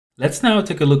Let's now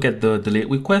take a look at the delete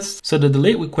request. So the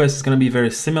delete request is going to be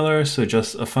very similar. So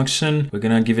just a function, we're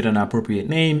going to give it an appropriate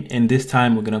name. And this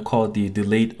time we're going to call the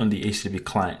delete on the HTTP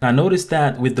client. Now notice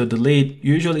that with the delete,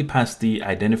 you usually pass the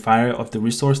identifier of the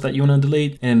resource that you want to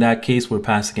delete. And in that case, we're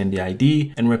passing in the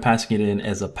ID and we're passing it in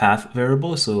as a path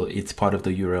variable. So it's part of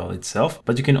the URL itself,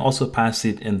 but you can also pass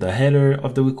it in the header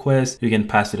of the request. You can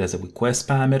pass it as a request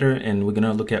parameter, and we're going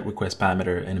to look at request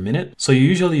parameter in a minute. So you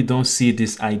usually don't see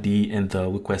this ID in the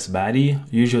request body.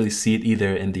 You usually see it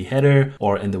either in the header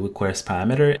or in the request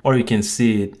parameter, or you can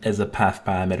see it as a path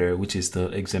parameter, which is the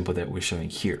example that we're showing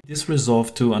here. This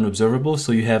resolved to unobservable,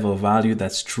 so you have a value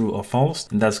that's true or false,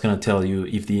 and that's going to tell you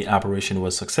if the operation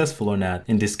was successful or not.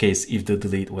 In this case, if the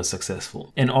delete was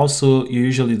successful. And also, you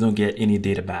usually don't get any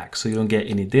data back. So you don't get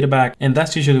any data back, and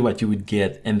that's usually what you would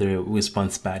get in the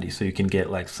response body. So you can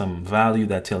get like some value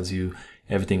that tells you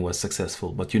everything was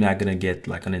successful, but you're not going to get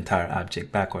like an entire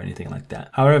object back or anything like that.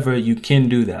 However, you can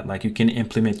do that. Like you can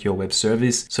implement your web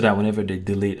service so that whenever they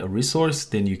delete a resource,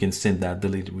 then you can send that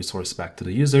deleted resource back to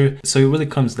the user. So it really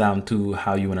comes down to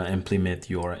how you want to implement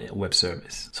your web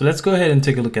service. So let's go ahead and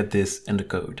take a look at this in the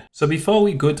code. So before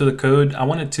we go to the code, I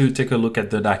wanted to take a look at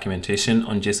the documentation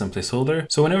on JSON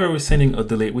placeholder. So whenever we're sending a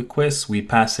delete request, we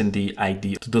pass in the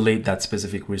ID to delete that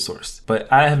specific resource. But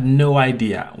I have no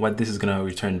idea what this is going to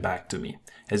return back to me.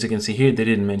 As you can see here, they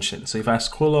didn't mention. So if I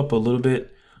scroll up a little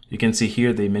bit, you can see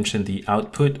here they mentioned the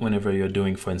output whenever you're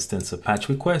doing, for instance, a patch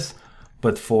request.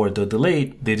 But for the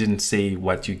delete, they didn't say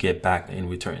what you get back in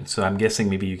return. So I'm guessing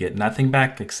maybe you get nothing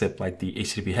back except like the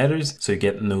HTTP headers. So you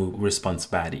get no response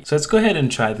body. So let's go ahead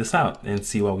and try this out and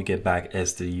see what we get back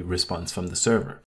as the response from the server.